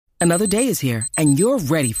Another day is here, and you're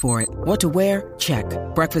ready for it. What to wear? Check.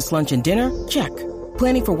 Breakfast, lunch, and dinner? Check.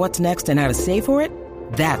 Planning for what's next and how to save for it?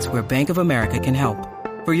 That's where Bank of America can help.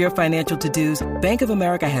 For your financial to-dos, Bank of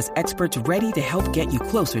America has experts ready to help get you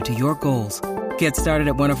closer to your goals. Get started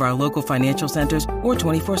at one of our local financial centers or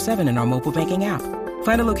 24/7 in our mobile banking app.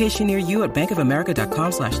 Find a location near you at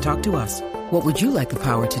bankofamerica.com/talktous. What would you like the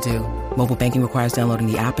power to do? Mobile banking requires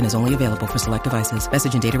downloading the app and is only available for select devices.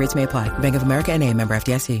 Message and data rates may apply. Bank of America N.A., member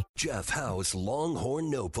FDIC. Jeff Howe's Longhorn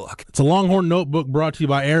Notebook. It's a Longhorn Notebook brought to you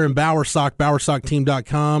by Erin Bowersock,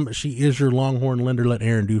 bowersockteam.com. She is your Longhorn lender. Let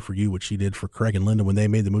Erin do for you what she did for Craig and Linda when they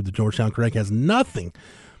made the move to Georgetown. Craig has nothing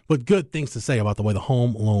but good things to say about the way the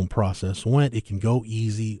home loan process went. It can go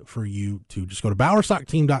easy for you to just go to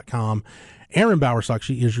bowersockteam.com. Erin Bowersock,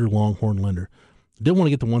 she is your Longhorn lender. Did want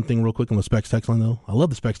to get to one thing real quick on the Specs text line, though. I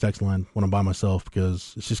love the Specs text line when I'm by myself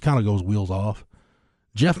because it just kind of goes wheels off.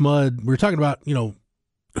 Jeff Mudd, we were talking about,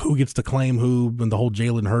 who gets to claim who and the whole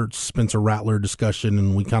Jalen Hurts, Spencer Rattler discussion,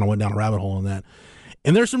 and we kind of went down a rabbit hole on that.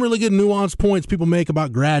 And there's some really good nuanced points people make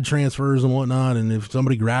about grad transfers and whatnot, and if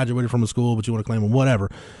somebody graduated from a school but you want to claim them,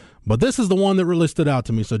 whatever. But this is the one that really stood out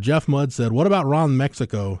to me. So Jeff Mudd said, what about Ron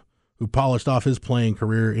Mexico, who polished off his playing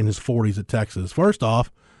career in his 40s at Texas? First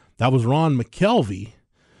off, that was Ron McKelvey.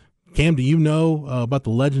 Cam, do you know about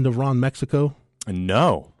the legend of Ron Mexico?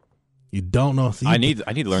 No. You don't know? See, I need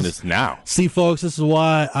to learn this now. See, folks, this is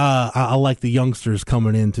why I like the youngsters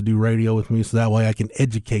coming in to do radio with me, so that way I can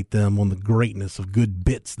educate them on the greatness of good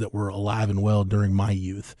bits that were alive and well during my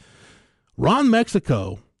youth. Ron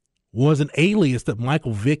Mexico was an alias that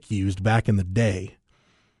Michael Vick used back in the day.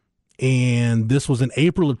 And this was in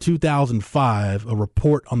April of 2005, a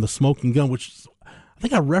report on the smoking gun, which I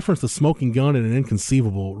think I referenced the smoking gun in an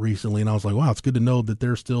Inconceivable recently, and I was like, wow, it's good to know that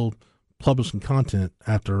they're still publishing content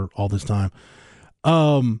after all this time.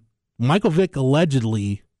 Michael Vick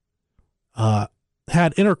allegedly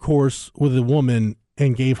had intercourse with a woman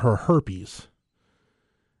and gave her herpes.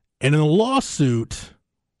 And in the lawsuit,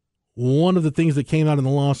 one of the things that came out in the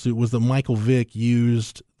lawsuit was that Michael Vick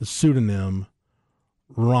used the pseudonym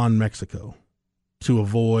Ron Mexico to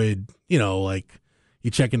avoid, you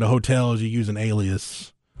check into hotels, you use an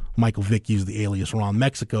alias. Michael Vick used the alias Ron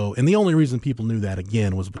Mexico. And the only reason people knew that,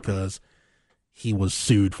 again, was because he was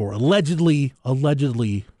sued for allegedly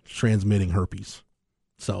transmitting herpes.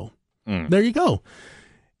 So there you go.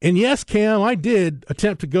 And yes, Cam, I did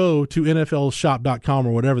attempt to go to NFLshop.com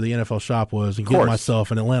or whatever the NFL shop was and get myself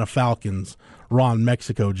an Atlanta Falcons Ron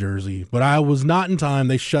Mexico jersey. But I was not in time.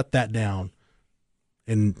 They shut that down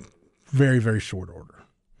in very, very short order.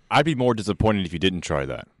 I'd be more disappointed if you didn't try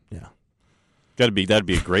that. Yeah. That'd be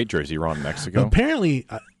a great jersey, Ron Mexico. Apparently,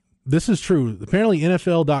 this is true. Apparently,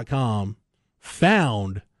 NFL.com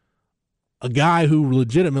found a guy who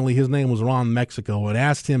legitimately, his name was Ron Mexico, and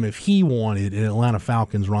asked him if he wanted an Atlanta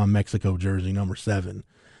Falcons Ron Mexico jersey, number 7.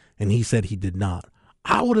 And he said he did not.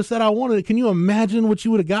 I would have said I wanted it. Can you imagine what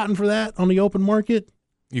you would have gotten for that on the open market?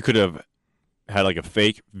 You could have had like a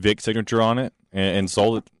fake Vic signature on it and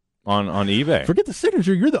sold it on eBay. Forget the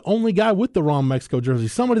signature. You're the only guy with the Ron Mexico jersey.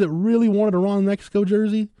 Somebody that really wanted a Ron Mexico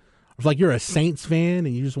jersey. It's like you're a Saints fan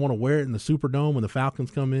and you just want to wear it in the Superdome when the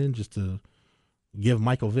Falcons come in just to give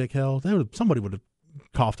Michael Vick hell. Somebody would have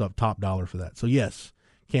coughed up top dollar for that. So, yes,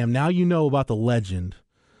 Cam, now you know about the legend.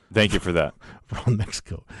 Thank you for that. Ron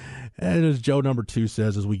Mexico. And as Joe number 2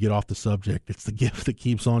 says as we get off the subject, it's the gift that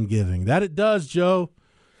keeps on giving. That it does, Joe.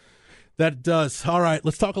 That it does. All right,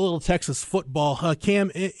 let's talk a little Texas football.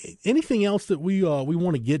 Cam, anything else that we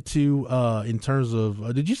want to get to in terms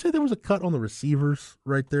of did you say there was a cut on the receivers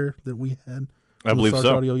right there that we had? I believe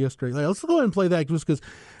so. Audio yesterday. Let's go ahead and play that just because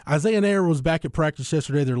Isaiah Nair was back at practice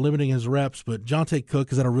yesterday. They're limiting his reps, but Jonte Cook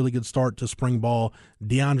has had a really good start to spring ball.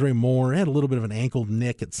 DeAndre Moore had a little bit of an ankle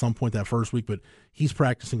nick at some point that first week, but he's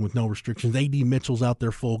practicing with no restrictions. A.D. Mitchell's out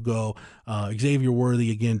there full go. Xavier Worthy,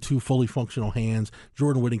 again, 2 fully functional hands.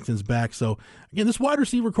 Jordan Whittington's back. So, again, this wide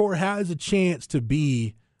receiver core has a chance to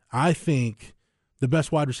be, I think, the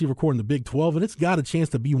best wide receiver core in the Big 12, and it's got a chance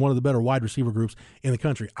to be one of the better wide receiver groups in the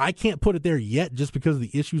country. I can't put it there yet just because of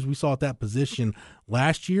the issues we saw at that position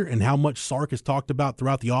last year and how much Sark has talked about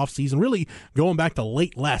throughout the offseason, really going back to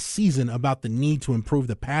late last season about the need to improve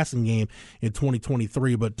the passing game in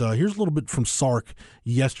 2023. But here's a little bit from Sark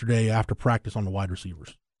yesterday after practice on the wide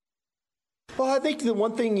receivers. Well, I think the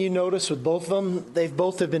one thing you notice with both of them, they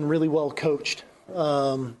both have been really well coached,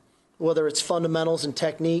 whether it's fundamentals and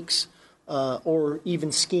techniques, or even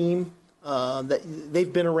scheme. That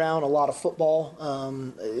they've been around a lot of football.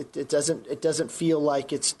 It doesn't feel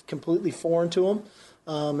like it's completely foreign to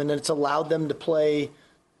them, and it's allowed them to play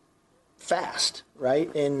fast,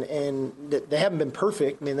 right? And they haven't been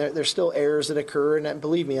perfect. I mean, there's still errors that occur, and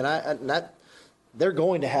believe me, they're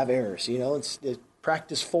going to have errors. It's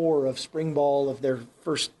practice 4 of spring ball of their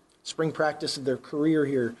first spring practice of their career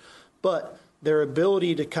here, but their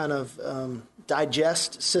ability to kind of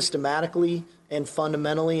digest systematically and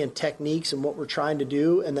fundamentally and techniques and what we're trying to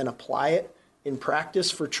do, and then apply it in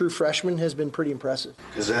practice for true freshmen has been pretty impressive.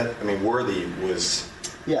 Because Worthy was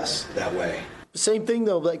that way. Same thing,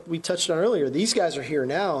 though, like we touched on earlier, these guys are here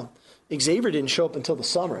now. Xavier didn't show up until the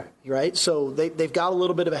summer, right? So they've got a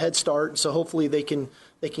little bit of a head start, so hopefully they can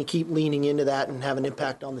keep leaning into that and have an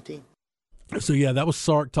impact on the team. So, yeah, that was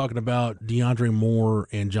Sark talking about DeAndre Moore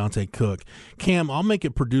and Jonte Cook. Cam, I'll make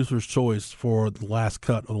it producer's choice for the last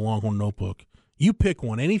cut of the Longhorn Notebook. You pick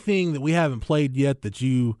one. Anything that we haven't played yet that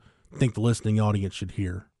you think the listening audience should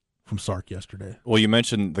hear from Sark yesterday? Well, you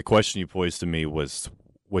mentioned the question you posed to me was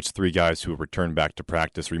which 3 guys who returned back to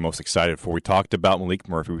practice were you most excited for? We talked about Malik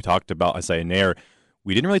Murphy. We talked about Isaiah Nair.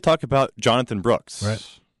 We didn't really talk about Jonathan Brooks.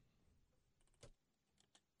 Right.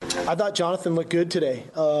 I thought Jonathan looked good today.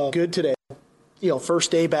 First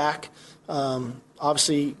day back.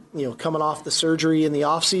 Obviously, coming off the surgery in the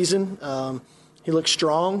offseason. He looks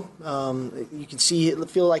strong. You can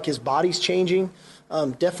feel like his body's changing.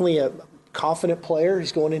 Definitely a confident player.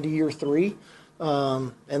 He's going into year 3.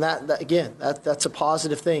 And that's a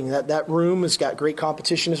positive thing. That room has got great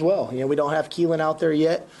competition as well. We don't have Keelan out there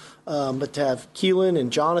yet, but to have Keelan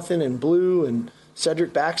and Jonathan and Blue and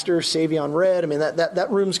Cedric Baxter, Savion Red, that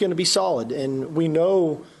room's going to be solid. And we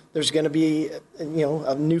know there's going to be,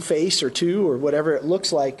 a new face or 2 or whatever it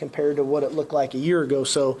looks like compared to what it looked like a year ago.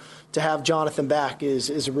 So to have Jonathan back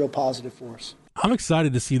is a real positive for us. I'm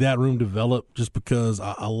excited to see that room develop just because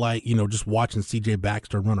I like, just watching C.J.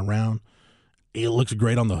 Baxter run around. It looks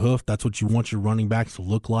great on the hoof. That's what you want your running backs to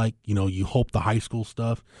look like. You hope the high school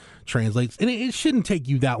stuff translates. And it shouldn't take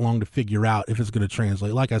you that long to figure out if it's going to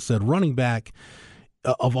translate. Like I said, running back,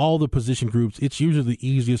 of all the position groups, it's usually the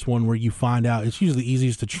easiest one where you find out. It's usually the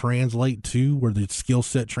easiest to translate to, where the skill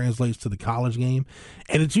set translates to the college game.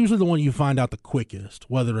 And it's usually the one you find out the quickest,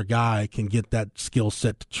 whether a guy can get that skill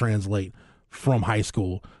set to translate from high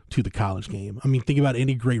school to the college game. Think about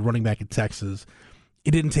any great running back in Texas. It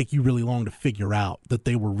didn't take you really long to figure out that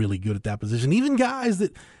they were really good at that position. Even guys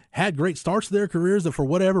that had great starts to their careers that for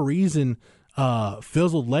whatever reason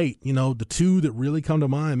fizzled late. The 2 that really come to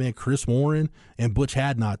mind, man, Chris Warren and Butch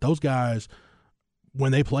Hadnot. Those guys,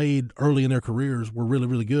 when they played early in their careers, were really,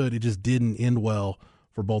 really good. It just didn't end well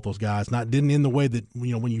for both those guys. Didn't end the way that,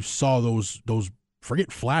 when you saw those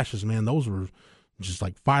forget flashes, man, those were just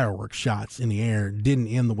like fireworks shots in the air. It didn't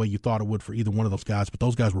end the way you thought it would for either one of those guys, but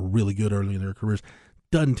those guys were really good early in their careers.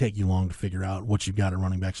 Doesn't take you long to figure out what you've got at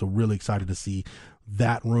running back. So really excited to see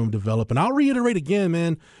that room develop. And I'll reiterate again,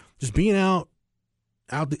 man, just being out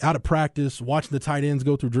of practice, watching the tight ends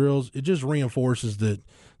go through drills, it just reinforces that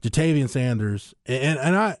Jatavian Sanders, and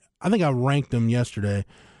I think I ranked them yesterday,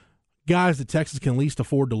 guys that Texas can least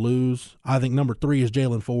afford to lose. I think number 3 is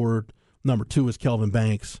Jalen Ford, number 2 is Kelvin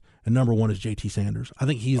Banks, and number 1 is JT Sanders. I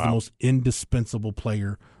think he's the most indispensable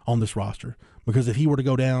player on this roster, because if he were to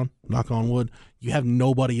go down, knock on wood, you have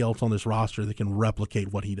nobody else on this roster that can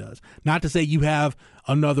replicate what he does. Not to say you have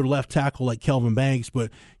another left tackle like Kelvin Banks, but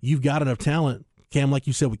you've got enough talent, Cam, like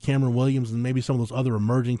you said, with Cameron Williams and maybe some of those other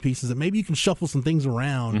emerging pieces, that maybe you can shuffle some things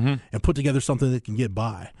around and put together something that can get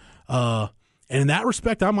by. And in that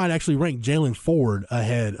respect, I might actually rank Jalen Ford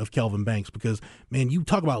ahead of Kelvin Banks, because, man, you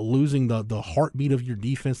talk about losing the heartbeat of your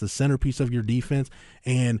defense, the centerpiece of your defense.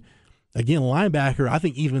 And, again, linebacker, I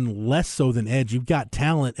think even less so than edge. You've got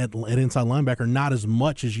talent at inside linebacker, not as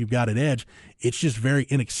much as you've got at edge. It's just very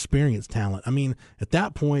inexperienced talent. At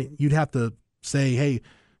that point, you'd have to say, hey,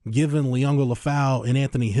 given Leongo Lafau and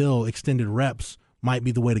Anthony Hill extended reps might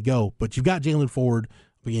be the way to go. But you've got Jalen Ford.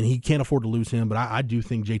 Again, he can't afford to lose him, but I do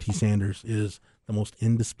think JT Sanders is the most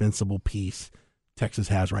indispensable piece Texas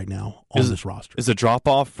has right now on this roster. Is the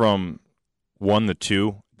drop-off from 1 to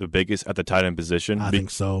 2 the biggest at the tight end position? I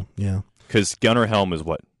think so, yeah. Because Gunnar Helm is,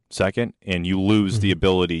 2nd? And you lose the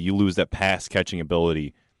ability, you lose that pass-catching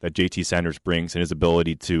ability that JT Sanders brings, and his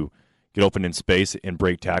ability to get open in space and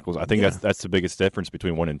break tackles. I think that's the biggest difference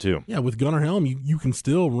between 1 and 2. Yeah, with Gunnar Helm, you can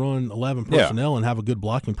still run 11 personnel and have a good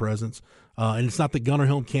blocking presence. And it's not that Gunnar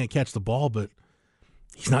Helm can't catch the ball, but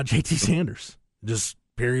he's not JT Sanders. Just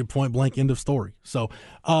period, point blank, end of story. So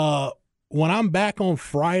when I'm back on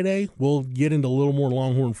Friday, we'll get into a little more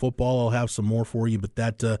Longhorn football. I'll have some more for you, but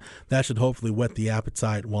that should hopefully whet the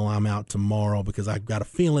appetite while I'm out tomorrow, because I've got a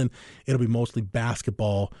feeling it'll be mostly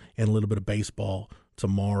basketball and a little bit of baseball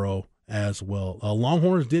tomorrow as well.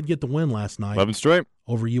 Longhorns did get the win last night. 11 straight.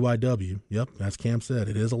 Over UIW. Yep, as Cam said,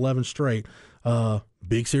 it is 11 straight.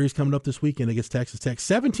 Big series coming up this weekend against Texas Tech.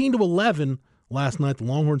 17-11 last night. The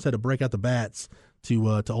Longhorns had to break out the bats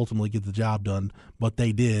to ultimately get the job done, but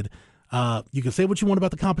they did. You can say what you want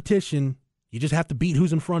about the competition. You just have to beat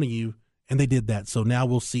who's in front of you, and they did that. So now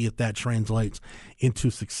we'll see if that translates into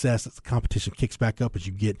success as the competition kicks back up as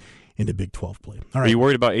you get into Big 12 play. All right. Are you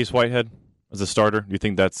worried about Ace Whitehead as a starter? Do you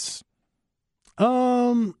think that's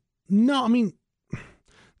No, I mean,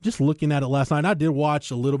 just looking at it last night, I did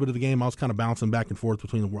watch a little bit of the game. I was kind of bouncing back and forth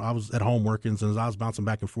between I was at home working, and I was bouncing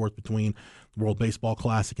back and forth between the World Baseball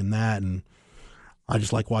Classic and that, and I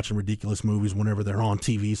just like watching ridiculous movies whenever they're on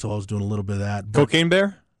TV, so I was doing a little bit of that. But, Cocaine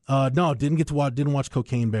Bear? No, didn't watch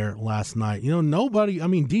Cocaine Bear last night.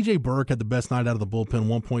 DJ Burke had the best night out of the bullpen,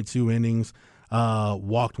 1.2 innings,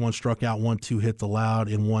 walked one, struck out one, 2 hits allowed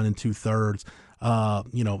in 1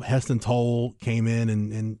 2/3. Heston Toll came in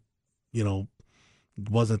and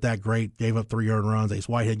wasn't that great, gave up 3 earned runs. Ace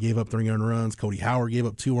Whitehead gave up 3 earned runs. Cody Howe gave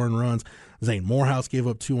up 2 earned runs. Zane Morehouse gave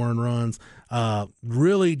up 2 earned runs.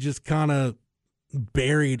 Really just kind of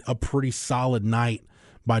buried a pretty solid night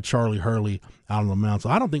by Charlie Hurley out on the mound. So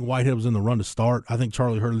I don't think Whitehead was in the run to start. I think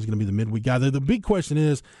Charlie Hurley's going to be the midweek guy. The big question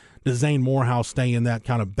is, does Zane Morehouse stay in that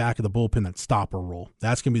kind of back of the bullpen, that stopper role?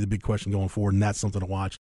 That's going to be the big question going forward, and that's something to watch.